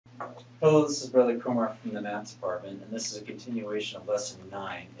Hello, this is Bradley Cromar from the Math Department, and this is a continuation of Lesson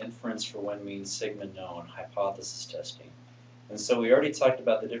 9, Inference for When Means Sigma Known, Hypothesis Testing. And so we already talked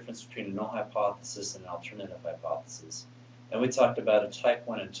about the difference between a null hypothesis and an alternative hypothesis. And we talked about a type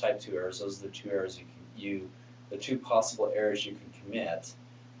 1 and type 2 errors. Those are the two errors the two possible errors you can commit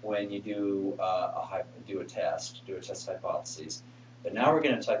when you do a test hypothesis. But now we're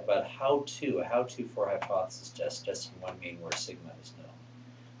going to talk about a how-to for hypothesis test, testing when mean where sigma is known.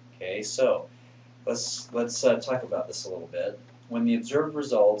 Okay, so let's talk about this a little bit. When the observed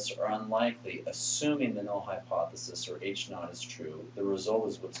results are unlikely, assuming the null hypothesis, or H naught, is true, the result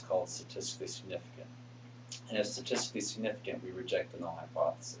is what's called statistically significant. And if statistically significant, we reject the null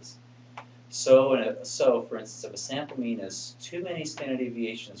hypothesis. So, for instance, if a sample mean is too many standard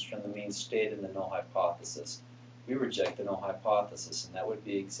deviations from the mean stated in the null hypothesis, we reject the null hypothesis, and that would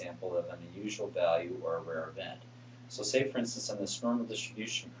be an example of an unusual value or a rare event. So say, for instance, on this normal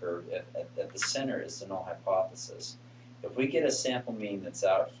distribution curve, at the center is the null hypothesis. If we get a sample mean that's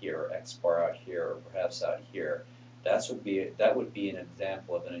out here, x bar out here, or perhaps out here, that would be an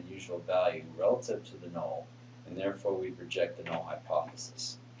example of an unusual value relative to the null, and therefore we reject the null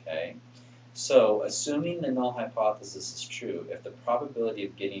hypothesis. Okay? So assuming the null hypothesis is true, if the probability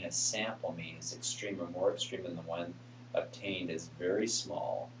of getting a sample mean is extreme or more extreme than the one obtained is very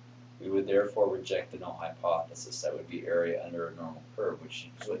small, we would therefore reject the null hypothesis. That would be area under a normal curve, which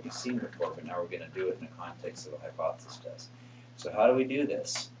is what you've seen before, but now we're going to do it in the context of a hypothesis test. So how do we do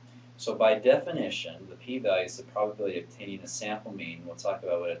this? So by definition, the p-value is the probability of obtaining a sample mean. We'll talk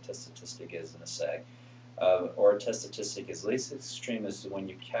about what a test statistic is in a sec. Or a test statistic is least extreme as the one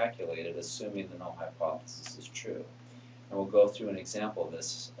you calculated, assuming the null hypothesis is true. And we'll go through an example of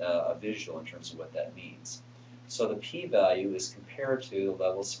this, a visual in terms of what that means. So the p-value is compared to the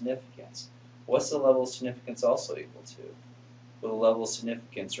level of significance. What's the level of significance also equal to? Well, the level of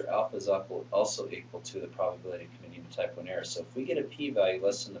significance, or alpha, is also equal to the probability of committing a type 1 error. So if we get a p-value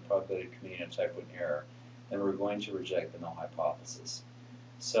less than the probability of committing a type 1 error, then we're going to reject the null hypothesis.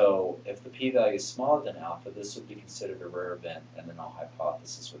 So if the p-value is smaller than alpha, this would be considered a rare event, and the null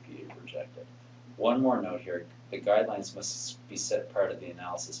hypothesis would be rejected. One more note here, the guidelines must be set prior to the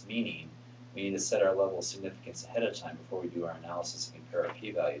analysis, meaning we need to set our level of significance ahead of time before we do our analysis and compare our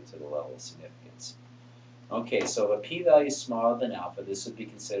p-value to the level of significance. Okay, so if a p-value is smaller than alpha, this would be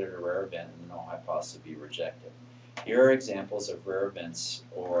considered a rare event, and the null hypothesis would be rejected. Here are examples of rare events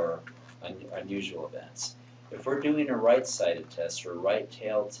or unusual events. If we're doing a right-sided test or a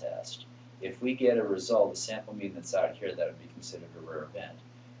right-tailed test, if we get a result, a sample mean that's out here, that would be considered a rare event.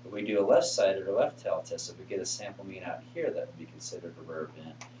 If we do a left-sided or left-tailed test, if we get a sample mean out here, that would be considered a rare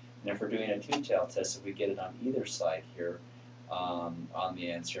event. And if we're doing a two-tailed test, if we get it on either side here, on the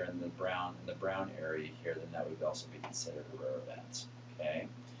answer in the brown area here, then that would also be considered a rare event. Okay.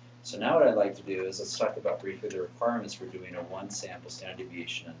 So now what I'd like to do is let's talk about briefly the requirements for doing a one-sample standard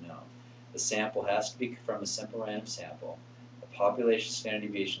deviation unknown. The sample has to be from a simple random sample. The population standard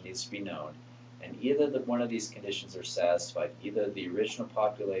deviation needs to be known, and either one of these conditions are satisfied. Either the original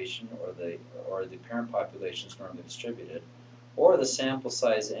population or the parent population is normally distributed, or the sample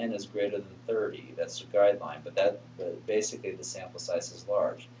size n is greater than 30. That's the guideline, but basically the sample size is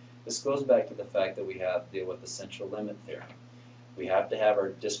large. This goes back to the fact that we have to deal with the central limit theorem. We have to have our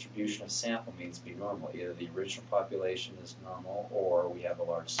distribution of sample means be normal. Either the original population is normal, or we have a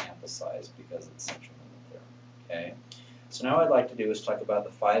large sample size because of the central limit theorem. Okay. So now what I'd like to do is talk about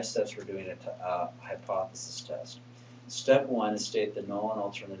the 5 steps for doing a hypothesis test. Step 1 is state the null and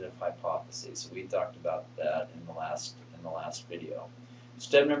alternative hypotheses. We talked about that in the last video.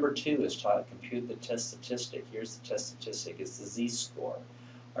 Step number 2 is to compute the test statistic. Here's the test statistic. It's the z-score.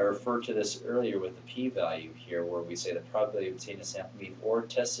 I referred to this earlier with the p-value here, where we say the probability of obtaining a sample mean or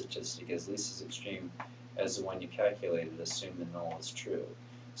test statistic is least as extreme as the one you calculated, assume the null is true.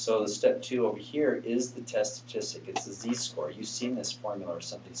 So the step 2 over here is the test statistic. It's the z-score. You've seen this formula or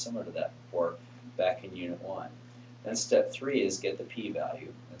something similar to that before back in Unit 1. Then step 3 is get the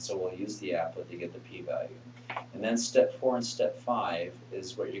p-value, and so we'll use the applet to get the p-value. And then step 4 and step 5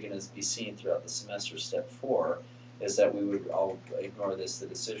 is what you're going to be seeing throughout the semester. Step 4 is that I'll ignore the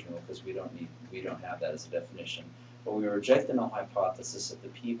decision rule because we don't have that as a definition. But we reject the null hypothesis if the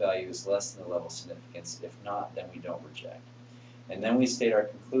p-value is less than the level of significance. If not, then we don't reject. And then we state our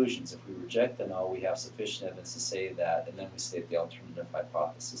conclusions. If we reject the null, we have sufficient evidence to say that, and then we state the alternative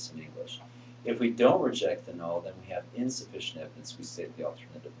hypothesis in English. If we don't reject the null, then we have insufficient evidence. We state the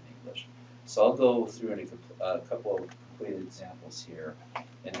alternative in English. So I'll go through a couple of completed examples here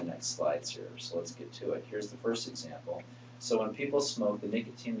in the next slides here. So let's get to it. Here's the first example. So when people smoke, the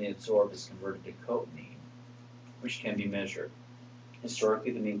nicotine they absorb is converted to cotinine, which can be measured.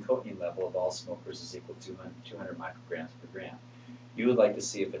 Historically, the mean cotinine level of all smokers is equal to 200 micrograms per gram. You would like to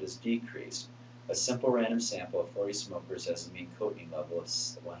see if it has decreased. A simple random sample of 40 smokers has a mean cotinine level of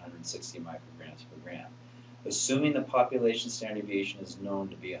 160 micrograms per gram. Assuming the population standard deviation is known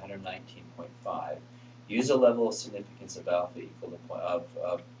to be 119.5, use a level of significance of alpha equal to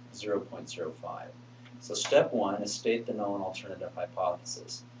 0.05. So step one is state the null and alternative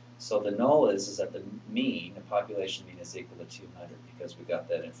hypothesis. So the null is that the mean, the population mean, is equal to 200 because we got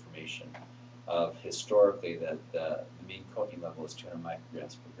that information of historically that the mean cotinine level is 200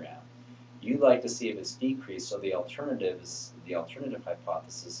 micrograms per gram. You'd like to see if it's decreased, so the alternative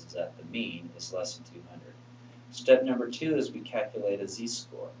hypothesis is that the mean is less than 200. Step number two is we calculate a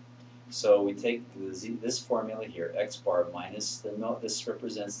z-score. So we take this formula here, x bar minus the null, this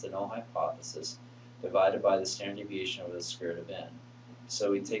represents the null hypothesis, divided by the standard deviation over the square root of n.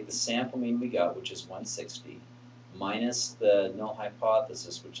 So we take the sample mean we got, which is 160, minus the null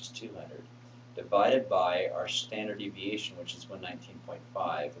hypothesis, which is 200, divided by our standard deviation, which is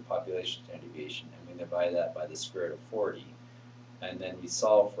 119.5, the population standard deviation, and we divide that by the square root of 40. And then we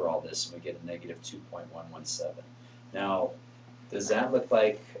solve for all this, and we get a negative 2.117. Now, does that look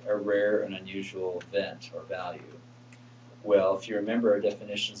like a rare and unusual event or value? Well, if you remember our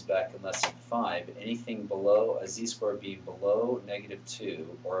definitions back in lesson 5, anything below, a z-score being below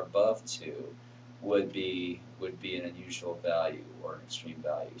 -2 or above 2 would be an unusual value or an extreme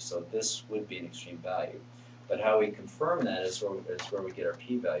value. So this would be an extreme value. But how we confirm that is where we get our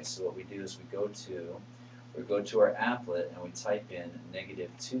p-value. So what we do is we go to our applet and we type in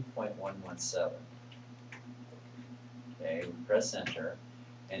 -2.117. Okay, we press enter.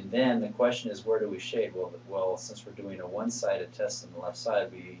 And then the question is, where do we shade? Well, since we're doing a one-sided test on the left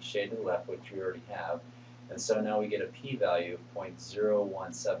side, we shade to the left, which we already have. And so now we get a p-value of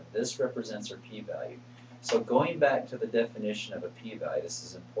 0.017. This represents our p-value. So going back to the definition of a p-value, this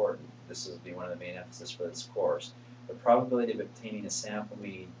is important. This will be one of the main emphasis for this course. The probability of obtaining a sample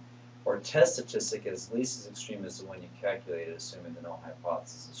mean or test statistic is at least as extreme as the one you calculated, assuming the null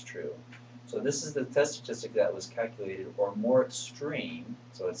hypothesis is true. So this is the test statistic that was calculated, or more extreme,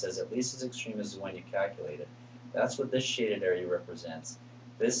 so it says at least as extreme as the one you calculated. That's what this shaded area represents.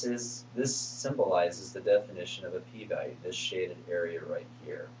 This symbolizes the definition of a p-value, this shaded area right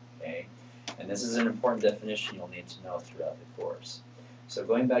here, okay? And this is an important definition you'll need to know throughout the course. So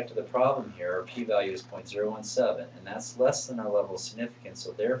going back to the problem here, our p-value is 0.017, and that's less than our level of significance,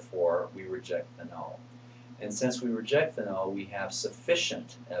 so therefore we reject the null. And since we reject the null, we have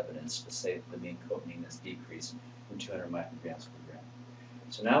sufficient evidence to say that the mean cotinine is decreased from 200 micrograms per gram.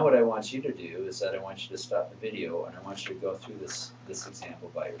 So now what I want you to do is that I want you to stop the video and I want you to go through this example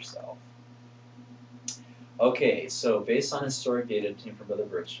by yourself. Okay, so based on historic data obtained from Brother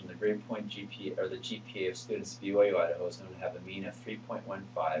Bergstrom, the grade point GPA, or the GPA of students at BYU Idaho is known to have a mean of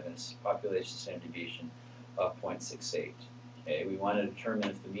 3.15 and a population standard deviation of 0.68. Okay, we want to determine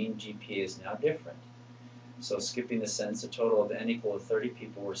if the mean GPA is now different. So skipping the sentence, a total of n equal to 30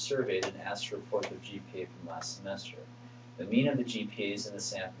 people were surveyed and asked to report their GPA from last semester. The mean of the GPAs in the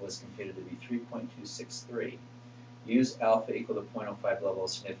sample was computed to be 3.263. Use alpha equal to 0.05 level of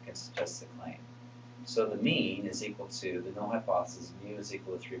significance to test the claim. So the mean is equal to the null hypothesis, mu is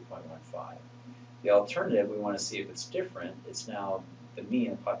equal to 3.15. The alternative, we want to see if it's different. It's now the mean,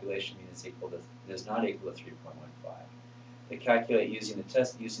 the population mean is not equal to 3.15. To calculate using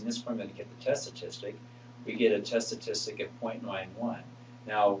this formula to get the test statistic, we get a test statistic of 0.91.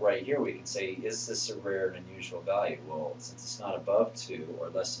 Now, right here we can say, is this a rare and unusual value? Well, since it's not above 2 or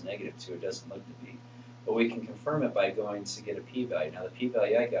less than -2, it doesn't look to be. But we can confirm it by going to get a p-value. Now, the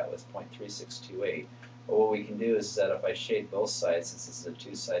p-value I got was 0.3628. But what we can do is that if I shade both sides, since this is a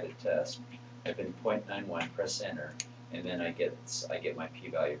two-sided test, I put in 0.91, press enter, and then I get my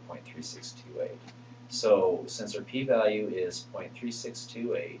p-value of 0.3628. So, since our p-value is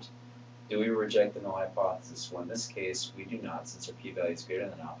 0.3628, do we reject the null hypothesis? Well, in this case, we do not, since our p-value is greater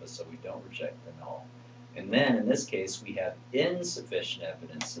than alpha, so we don't reject the null. And then, in this case, we have insufficient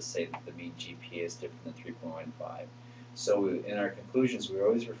evidence to say that the mean GPA is different than 3.15. So in our conclusions, we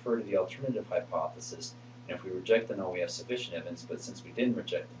always refer to the alternative hypothesis, and if we reject the null, we have sufficient evidence, but since we didn't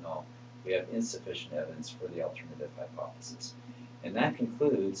reject the null, we have insufficient evidence for the alternative hypothesis. And that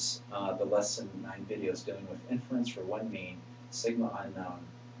concludes the Lesson 9 videos dealing with inference for one mean, sigma unknown,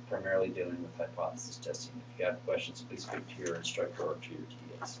 primarily dealing with hypothesis testing. If you have questions, please speak to your instructor or to your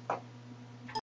TAs.